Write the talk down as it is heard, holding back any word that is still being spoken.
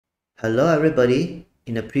Hello everybody,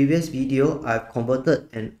 in the previous video I've converted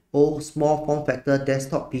an old small form factor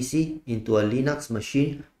desktop PC into a Linux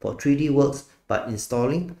machine for 3D works by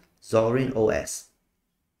installing Zorin OS.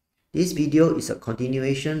 This video is a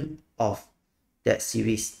continuation of that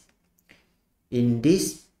series. In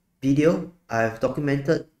this video, I've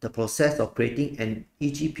documented the process of creating an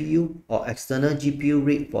eGPU or external GPU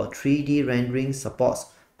rig for 3D rendering supports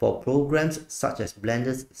for programs such as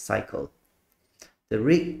Blender's Cycle. The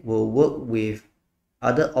rig will work with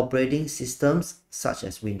other operating systems such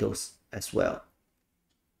as Windows as well.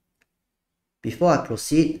 Before I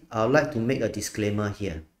proceed, I would like to make a disclaimer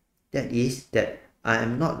here. That is that I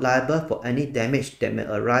am not liable for any damage that may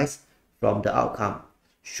arise from the outcome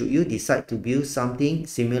should you decide to build something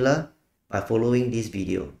similar by following this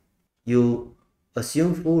video. You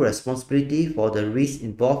assume full responsibility for the risk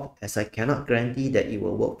involved, as I cannot guarantee that it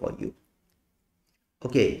will work for you.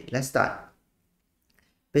 Okay, let's start.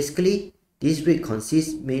 Basically, this rig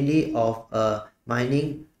consists mainly of a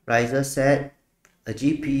mining riser set, a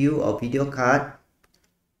GPU or video card,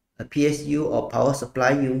 a PSU or power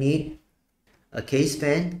supply unit, a case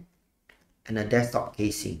fan, and a desktop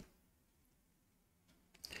casing.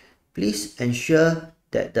 Please ensure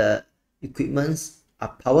that the equipments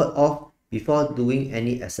are powered off before doing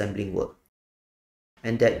any assembling work,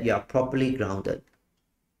 and that you are properly grounded.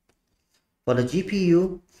 For the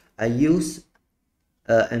GPU, I use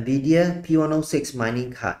a Nvidia P106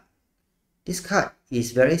 mining card. This card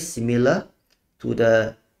is very similar to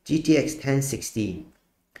the GTX 1060.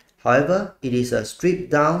 However, it is a stripped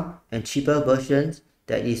down and cheaper version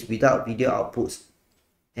that is without video outputs,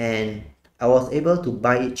 and I was able to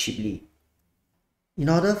buy it cheaply. In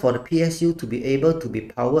order for the PSU to be able to be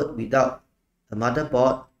powered without a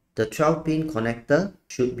motherboard, the 12-pin connector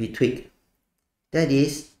should be tweaked. That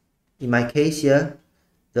is, in my case here,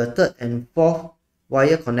 the third and fourth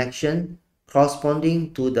wire connection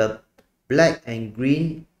corresponding to the black and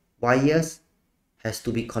green wires has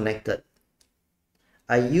to be connected.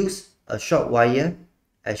 I use a short wire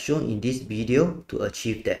as shown in this video to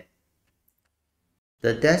achieve that.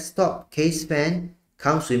 The desktop case fan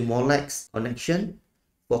comes with Molex connection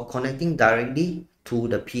for connecting directly to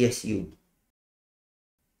the PSU.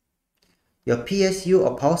 Your PSU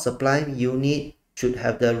or power supply unit should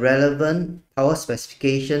have the relevant power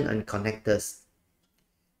specification and connectors.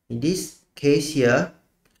 In this case here,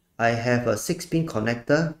 I have a 6-pin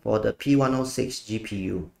connector for the P106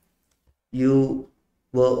 GPU. You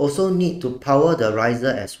will also need to power the riser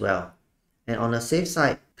as well. And on the safe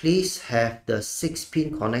side, please have the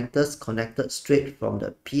 6-pin connectors connected straight from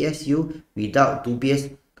the PSU without dubious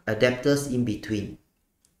adapters in between.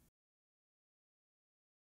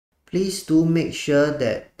 Please do make sure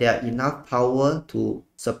that there are enough power to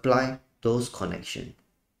supply those connections.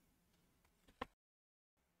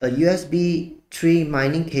 A USB 3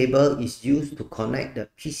 mining cable is used to connect the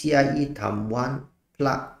PCIe x1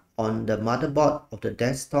 plug on the motherboard of the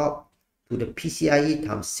desktop to the PCIe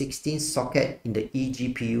x16 socket in the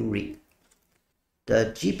eGPU rig.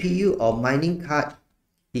 The GPU or mining card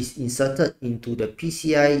is inserted into the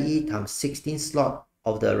PCIe x16 slot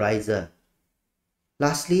of the riser.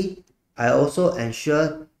 Lastly, I also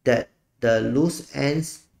ensure that the loose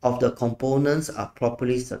ends of the components are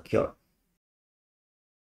properly secured.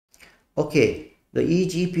 Okay, the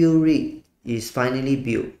eGPU rig is finally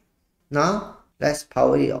built. Now, let's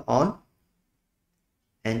power it on.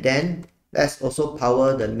 And then, let's also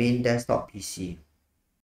power the main desktop PC.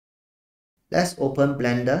 Let's open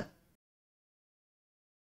Blender.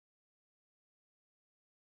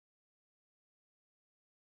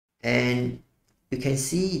 And you can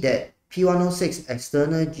see that P106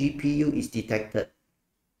 external GPU is detected.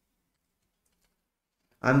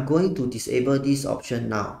 I'm going to disable this option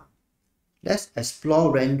now. Let's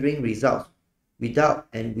explore rendering results without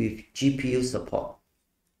and with GPU support.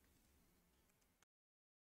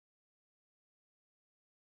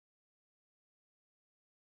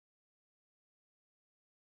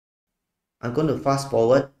 I'm going to fast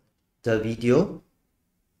forward the video.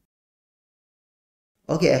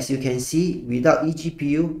 Okay, as you can see, without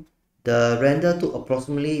eGPU, the render took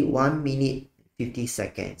approximately 1 minute 50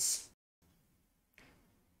 seconds.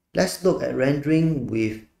 Let's look at rendering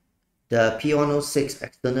with the P106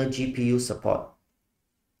 external GPU support.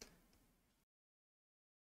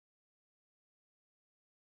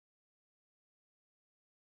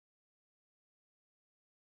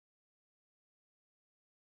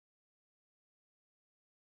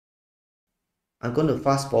 I'm going to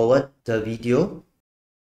fast forward the video.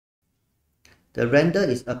 The render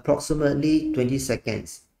is approximately 20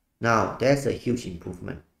 seconds. Now, that's a huge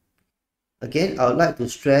improvement. Again, I would like to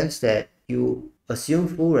stress that you Assume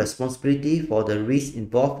full responsibility for the risk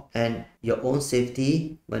involved and your own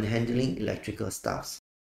safety when handling electrical stuff.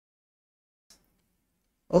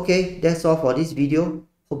 Okay, that's all for this video.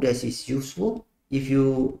 Hope that is useful. If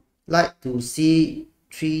you like to see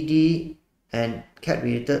 3D and CAD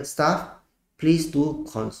related stuff, please do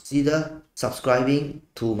consider subscribing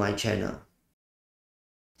to my channel.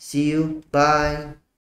 See you. Bye.